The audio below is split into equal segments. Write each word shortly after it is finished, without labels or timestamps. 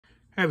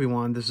Hey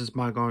everyone, this is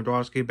Mike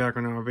Gondrowski back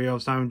on our video.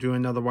 It's time to do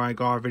another What I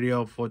Got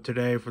video for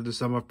today, for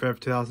December 5th,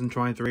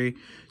 2023.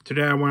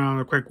 Today I went on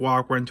a quick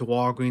walk, went to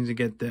Walgreens to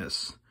get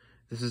this.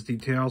 This is the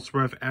Taylor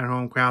Swift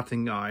at-home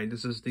crafting guide.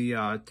 This is the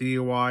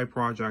DIY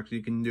project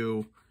you can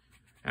do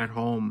at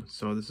home.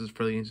 So this is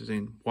really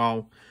interesting.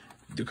 Well,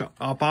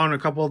 I found a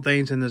couple of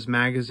things in this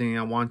magazine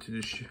I want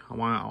to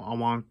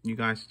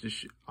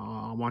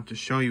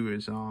show you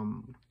is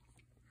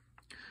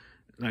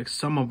like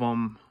some of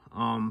them.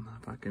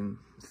 If I can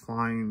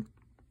find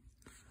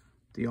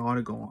the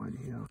article on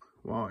here.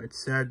 Well, it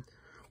said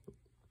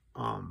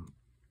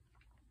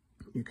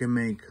you can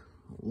make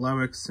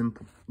lyrics and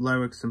put it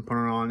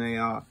on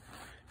a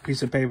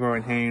piece of paper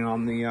and hang it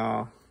on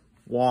the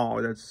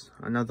wall. That's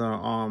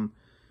another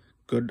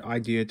good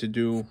idea to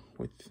do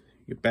with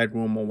your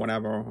bedroom or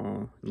whatever,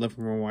 or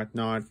living room or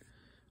whatnot.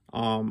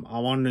 I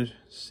wanted to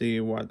see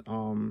what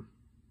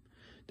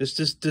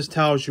this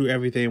tells you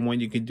everything what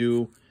you could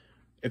do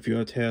if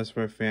you're a Taylor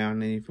Swift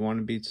fan and if you want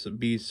to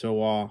be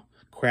so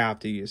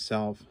crafty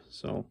yourself.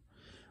 So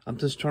I'm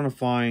just trying to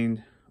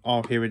find.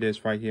 Oh, here it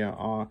is right here.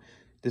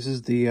 This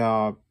is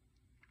the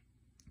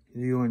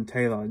you and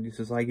Taylor.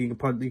 This is like you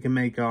can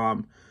make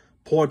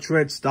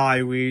portraits,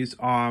 diaries,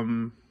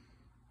 put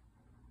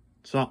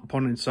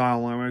in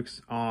style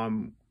lyrics,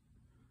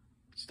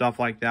 stuff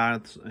like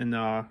that,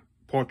 and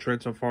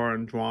portraits of her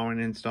and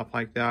drawing and stuff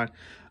like that.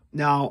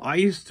 Now, I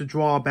used to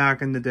draw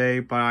back in the day,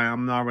 but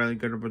I'm not really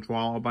good of a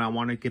drawer, but I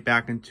want to get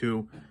back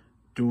into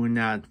doing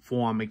that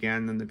form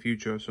again in the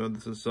future. So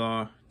this is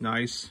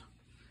nice.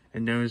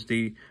 And there's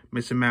the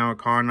Miss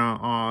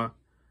Americana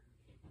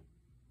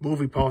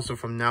movie poster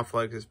from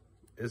Netflix.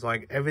 Is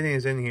like everything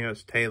is in here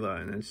is Taylor,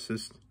 and it's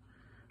just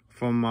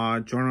from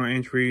journal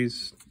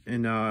entries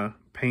and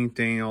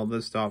painting, all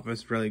this stuff.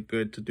 It's really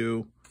good to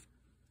do.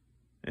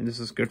 And this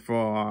is good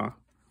for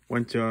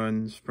winter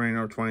and spring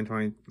of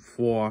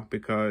 2024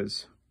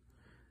 because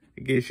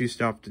it gives you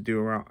stuff to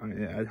do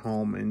around at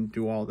home and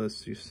do all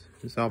this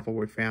yourself or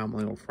with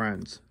family or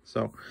friends.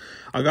 So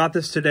I got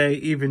this today,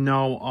 even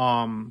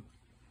though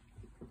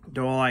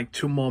there are like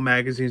 2 more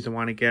magazines I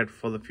want to get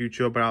for the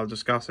future, but I'll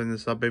discuss in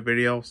this update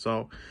video.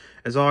 So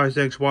as always,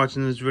 thanks for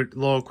watching this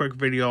little quick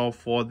video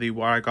for the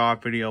What I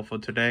Got video for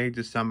today,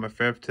 December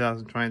 5th,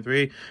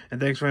 2023.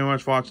 And thanks very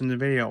much for watching the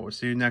video. We'll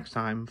see you next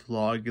time.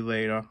 Vlog you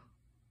later.